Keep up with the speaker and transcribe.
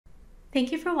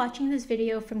Thank you for watching this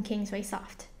video from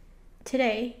KingswaySoft.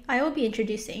 Today, I will be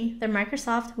introducing the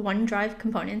Microsoft OneDrive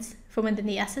components from within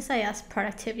the SSIS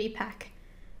Productivity Pack.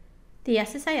 The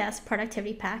SSIS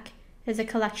Productivity Pack is a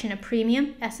collection of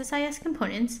premium SSIS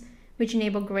components which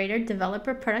enable greater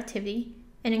developer productivity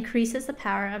and increases the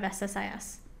power of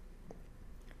SSIS.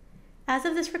 As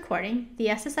of this recording, the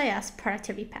SSIS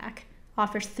Productivity Pack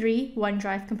offers 3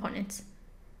 OneDrive components.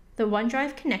 The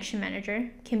OneDrive Connection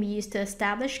Manager can be used to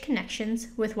establish connections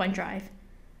with OneDrive.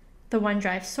 The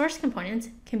OneDrive Source component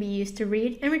can be used to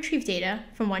read and retrieve data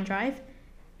from OneDrive,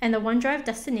 and the OneDrive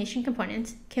Destination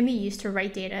component can be used to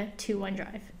write data to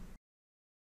OneDrive.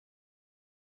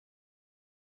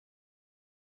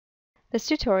 This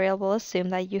tutorial will assume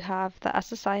that you have the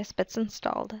SSIS bits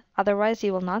installed, otherwise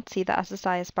you will not see the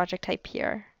SSIS project type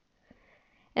here.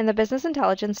 In the Business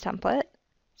Intelligence template,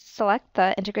 select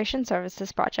the Integration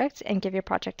Services project and give your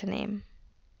project a name.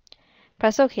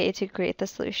 Press OK to create the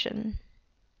solution.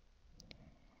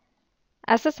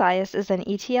 SSIS is an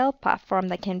ETL platform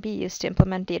that can be used to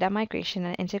implement data migration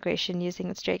and integration using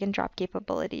its drag and drop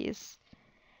capabilities.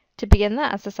 To begin the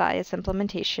SSIS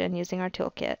implementation using our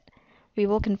toolkit, we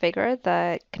will configure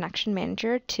the Connection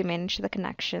Manager to manage the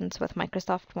connections with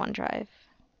Microsoft OneDrive.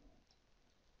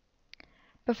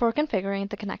 Before configuring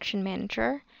the Connection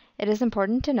Manager, it is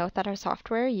important to note that our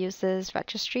software uses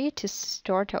registry to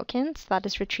store tokens that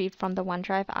is retrieved from the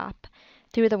OneDrive app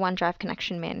through the OneDrive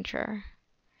Connection Manager.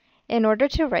 In order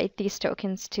to write these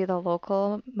tokens to the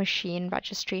local machine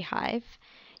registry hive,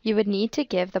 you would need to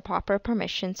give the proper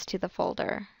permissions to the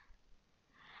folder.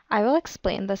 I will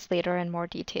explain this later in more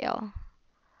detail.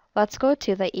 Let's go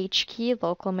to the HKey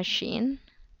local machine,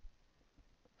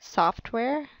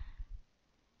 software,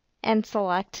 and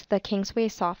select the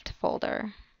KingswaySoft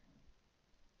folder.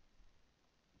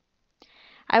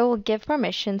 I will give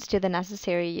permissions to the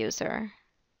necessary user.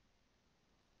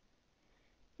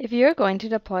 If you are going to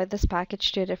deploy this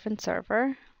package to a different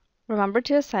server, remember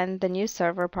to assign the new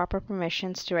server proper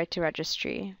permissions to write to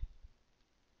registry.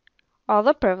 All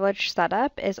the privilege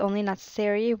setup is only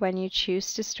necessary when you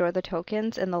choose to store the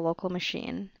tokens in the local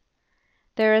machine.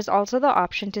 There is also the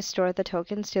option to store the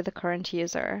tokens to the current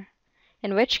user,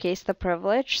 in which case the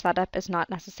privilege setup is not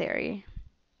necessary.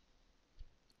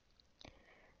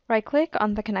 Right-click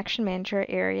on the Connection Manager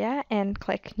area and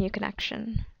click New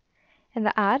Connection. In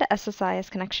the Add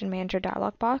SSIS Connection Manager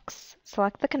dialog box,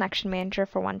 select the Connection Manager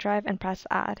for OneDrive and press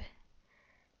Add.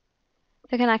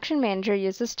 The Connection Manager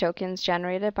uses tokens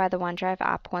generated by the OneDrive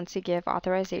app once you give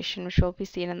authorization, which will be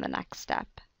seen in the next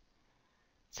step.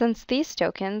 Since these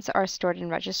tokens are stored in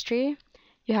registry,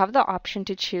 you have the option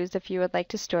to choose if you would like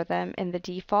to store them in the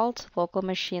default local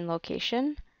machine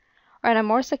location or in a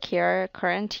more secure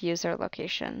current user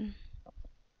location.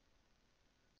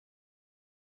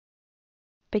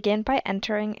 Begin by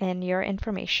entering in your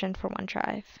information for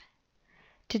OneDrive.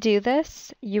 To do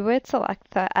this, you would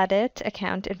select the Edit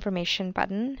Account Information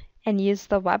button and use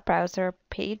the web browser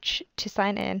page to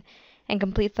sign in and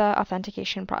complete the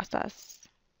authentication process.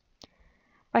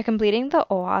 By completing the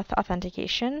OAuth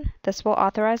authentication, this will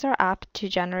authorize our app to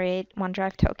generate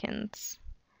OneDrive tokens.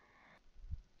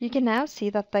 You can now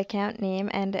see that the account name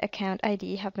and account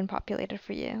ID have been populated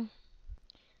for you.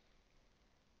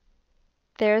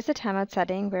 There is a timeout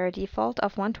setting where a default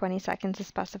of 120 seconds is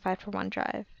specified for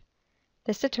OneDrive.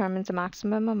 This determines the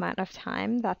maximum amount of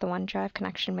time that the OneDrive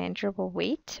Connection Manager will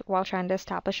wait while trying to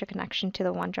establish a connection to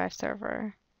the OneDrive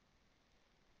server.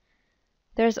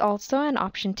 There is also an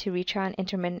option to retry on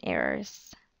intermittent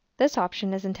errors. This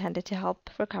option is intended to help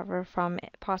recover from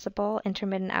possible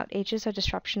intermittent outages or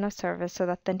disruption of service so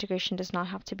that the integration does not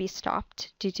have to be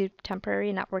stopped due to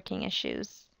temporary networking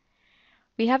issues.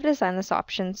 We have designed this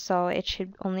option so it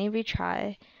should only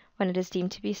retry when it is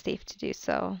deemed to be safe to do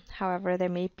so. However, there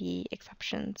may be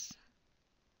exceptions.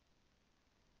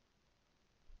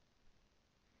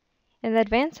 In the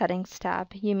Advanced Settings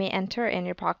tab, you may enter in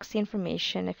your proxy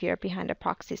information if you are behind a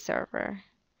proxy server.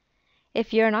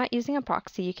 If you are not using a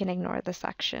proxy, you can ignore this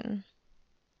section.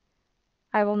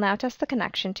 I will now test the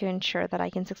connection to ensure that I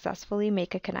can successfully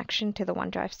make a connection to the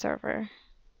OneDrive server.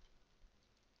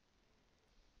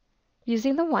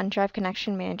 Using the OneDrive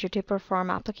Connection Manager to perform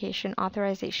application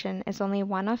authorization is only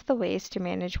one of the ways to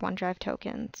manage OneDrive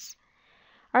tokens.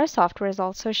 Our software is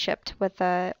also shipped with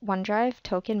the OneDrive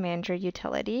Token Manager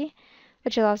utility,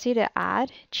 which allows you to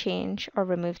add, change, or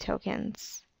remove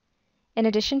tokens. In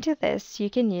addition to this, you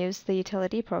can use the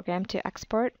utility program to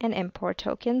export and import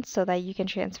tokens so that you can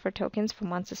transfer tokens from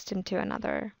one system to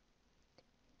another.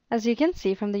 As you can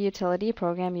see from the utility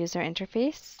program user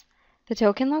interface, the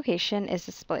token location is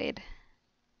displayed.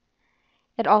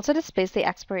 It also displays the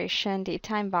expiration date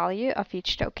time value of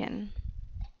each token.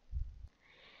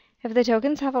 If the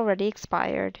tokens have already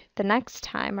expired, the next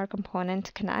time our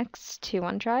component connects to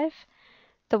OneDrive,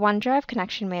 the OneDrive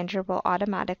Connection Manager will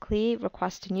automatically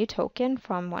request a new token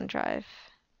from OneDrive.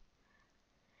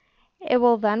 It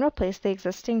will then replace the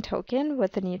existing token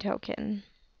with a new token.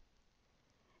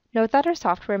 Note that our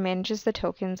software manages the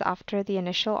tokens after the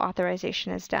initial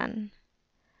authorization is done.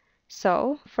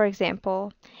 So, for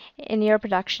example, in your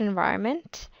production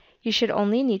environment, you should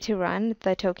only need to run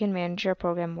the Token Manager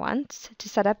program once to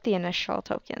set up the initial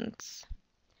tokens.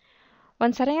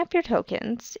 When setting up your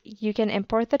tokens, you can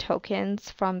import the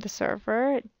tokens from the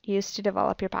server used to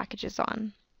develop your packages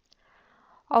on.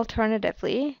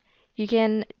 Alternatively, you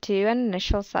can do an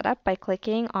initial setup by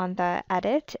clicking on the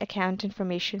Edit Account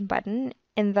Information button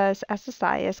in the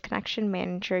SSIS Connection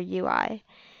Manager UI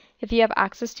if you have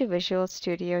access to Visual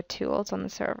Studio tools on the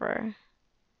server.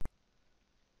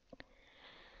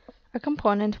 A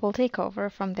component will take over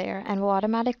from there and will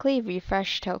automatically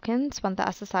refresh tokens when the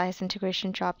SSIS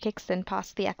integration job kicks in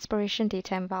past the expiration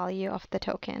datetime value of the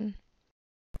token.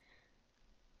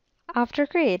 After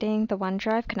creating the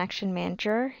OneDrive Connection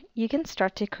Manager, you can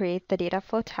start to create the data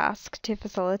flow task to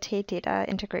facilitate data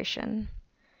integration.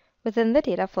 Within the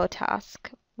data flow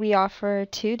task, we offer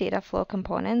two data flow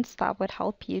components that would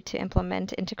help you to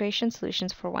implement integration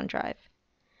solutions for OneDrive.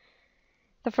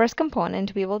 The first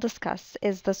component we will discuss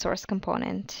is the source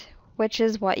component, which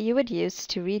is what you would use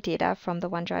to read data from the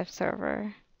OneDrive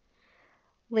server.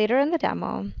 Later in the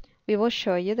demo, we will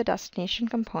show you the destination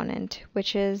component,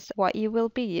 which is what you will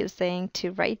be using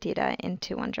to write data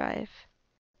into OneDrive.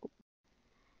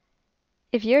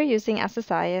 If you're using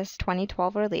SSIS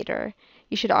 2012 or later,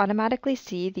 you should automatically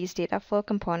see these data flow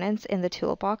components in the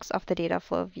toolbox of the data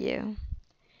flow view.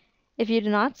 If you do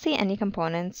not see any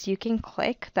components, you can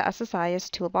click the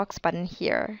SSIS Toolbox button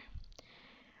here.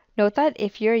 Note that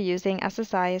if you're using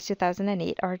SSIS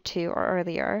 2008 or 2 or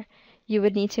earlier, you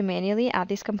would need to manually add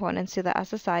these components to the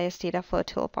SSIS Data Flow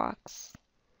Toolbox.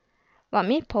 Let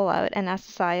me pull out an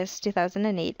SSIS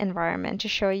 2008 environment to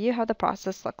show you how the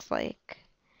process looks like.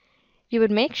 You would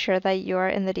make sure that you are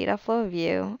in the Data Flow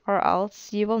view, or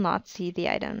else you will not see the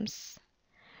items.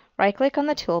 Right-click on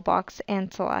the toolbox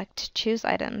and select Choose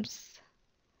Items.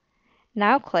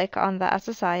 Now click on the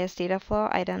SSIS Data Flow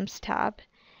Items tab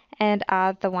and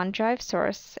add the OneDrive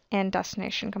source and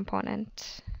destination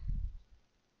component.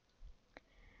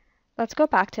 Let's go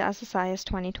back to SSIS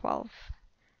 2012.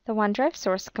 The OneDrive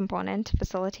source component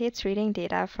facilitates reading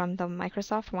data from the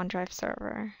Microsoft OneDrive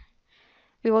server.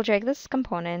 We will drag this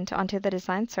component onto the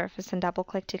design surface and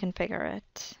double-click to configure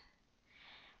it.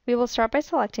 We will start by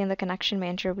selecting the connection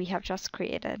manager we have just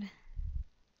created.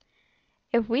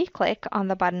 If we click on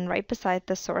the button right beside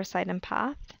the source item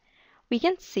path, we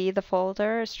can see the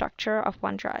folder structure of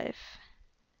OneDrive.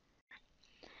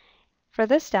 For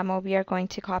this demo, we are going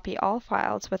to copy all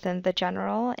files within the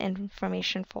general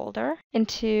information folder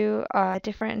into a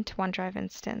different OneDrive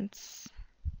instance.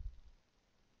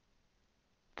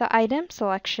 The item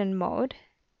selection mode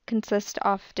consists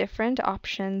of different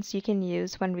options you can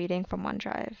use when reading from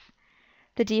OneDrive.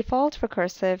 The default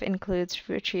recursive includes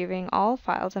retrieving all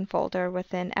files and folder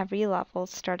within every level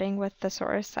starting with the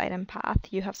source item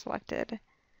path you have selected.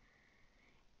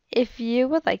 If you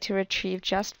would like to retrieve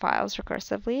just files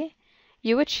recursively,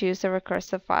 you would choose the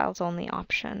recursive files only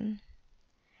option.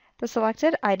 The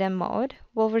selected item mode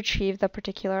will retrieve the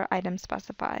particular item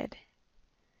specified.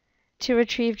 To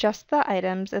retrieve just the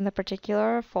items in the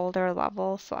particular folder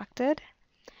level selected,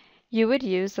 you would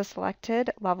use the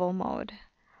selected level mode,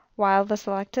 while the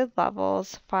selected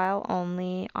levels file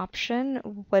only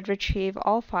option would retrieve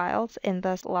all files in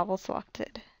the level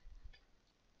selected.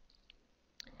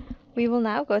 We will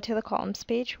now go to the columns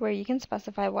page where you can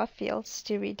specify what fields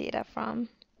to read data from.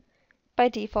 By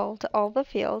default, all the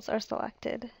fields are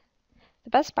selected. The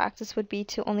best practice would be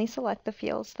to only select the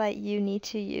fields that you need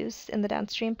to use in the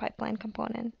downstream pipeline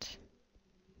component.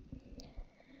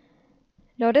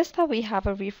 Notice that we have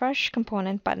a refresh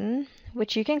component button,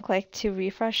 which you can click to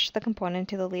refresh the component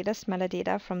to the latest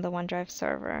metadata from the OneDrive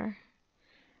server.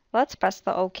 Let's press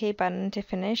the OK button to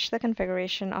finish the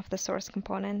configuration of the source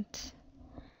component.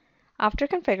 After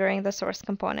configuring the source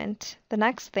component, the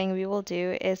next thing we will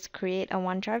do is create a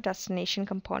OneDrive destination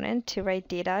component to write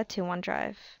data to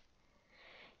OneDrive.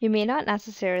 You may not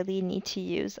necessarily need to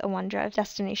use a OneDrive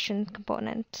destination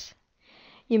component.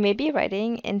 You may be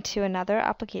writing into another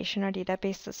application or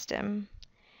database system.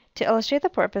 To illustrate the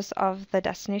purpose of the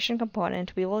destination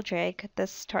component, we will drag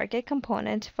this target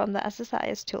component from the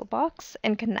SSIS toolbox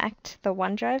and connect the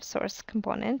OneDrive source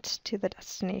component to the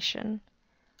destination.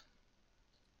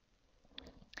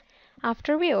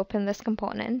 After we open this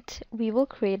component, we will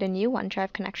create a new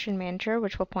OneDrive Connection Manager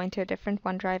which will point to a different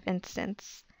OneDrive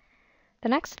instance. The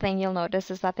next thing you'll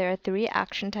notice is that there are 3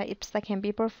 action types that can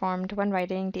be performed when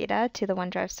writing data to the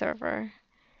OneDrive server.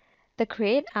 The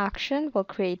create action will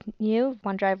create new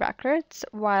OneDrive records,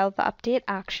 while the update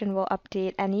action will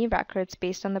update any records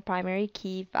based on the primary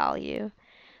key value,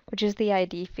 which is the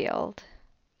ID field.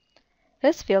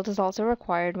 This field is also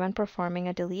required when performing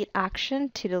a delete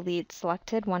action to delete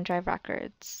selected OneDrive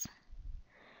records.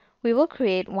 We will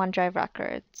create OneDrive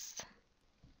records.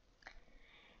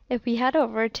 If we head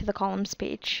over to the columns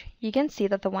page, you can see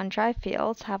that the OneDrive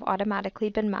fields have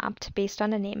automatically been mapped based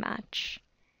on a name match.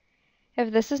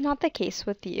 If this is not the case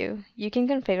with you, you can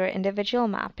configure individual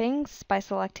mappings by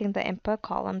selecting the Input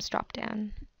Columns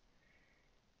dropdown.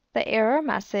 The error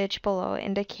message below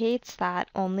indicates that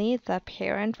only the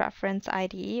parent reference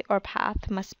ID or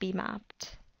path must be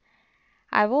mapped.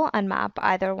 I will unmap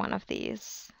either one of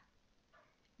these.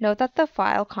 Note that the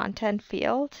file content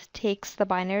field takes the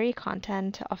binary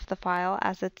content of the file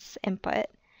as its input,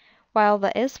 while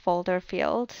the is folder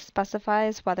field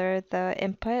specifies whether the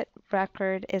input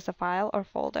record is a file or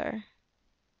folder.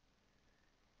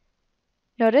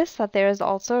 Notice that there is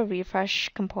also a refresh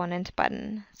component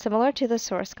button, similar to the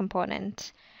source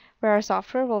component, where our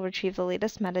software will retrieve the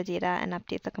latest metadata and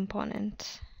update the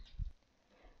component.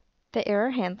 The error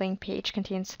handling page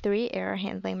contains 3 error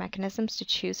handling mechanisms to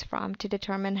choose from to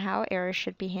determine how errors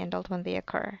should be handled when they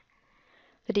occur.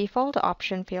 The default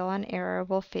option fail on error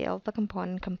will fail the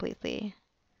component completely.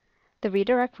 The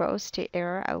redirect rows to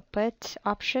error output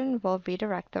option will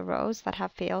redirect the rows that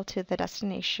have failed to the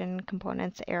destination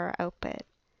component's error output.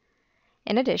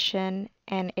 In addition,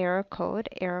 an error code,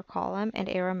 error column, and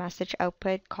error message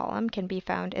output column can be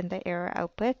found in the error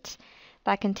output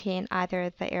that contain either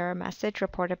the error message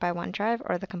reported by OneDrive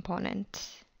or the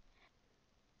component.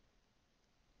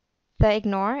 The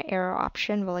ignore error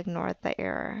option will ignore the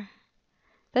error.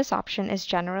 This option is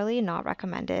generally not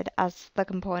recommended as the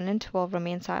component will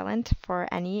remain silent for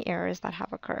any errors that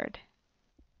have occurred.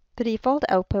 The default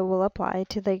output will apply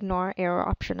to the ignore error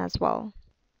option as well.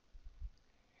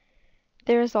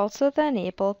 There is also the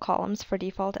Enable Columns for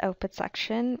Default Output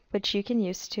section, which you can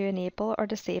use to enable or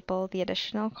disable the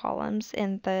additional columns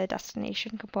in the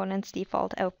destination component's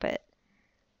default output.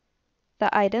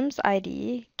 The item's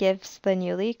ID gives the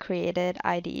newly created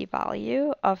ID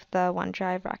value of the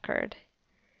OneDrive record.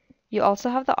 You also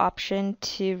have the option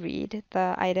to read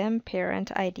the item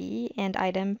parent ID and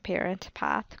item parent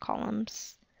path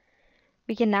columns.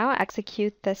 We can now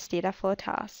execute this data flow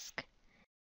task.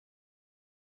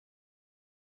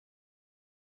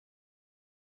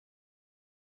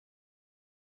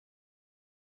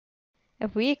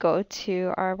 If we go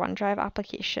to our OneDrive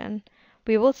application,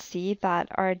 we will see that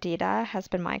our data has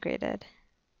been migrated.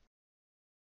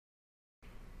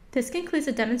 This concludes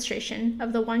a demonstration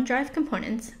of the OneDrive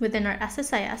components within our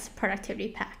SSIS Productivity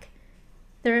Pack.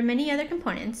 There are many other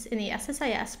components in the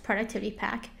SSIS Productivity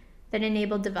Pack that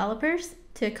enable developers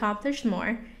to accomplish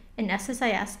more in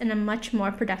SSIS in a much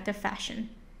more productive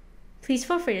fashion. Please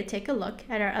feel free to take a look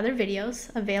at our other videos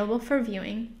available for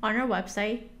viewing on our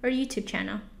website or YouTube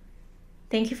channel.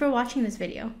 Thank you for watching this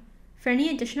video. For any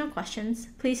additional questions,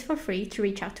 please feel free to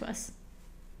reach out to us.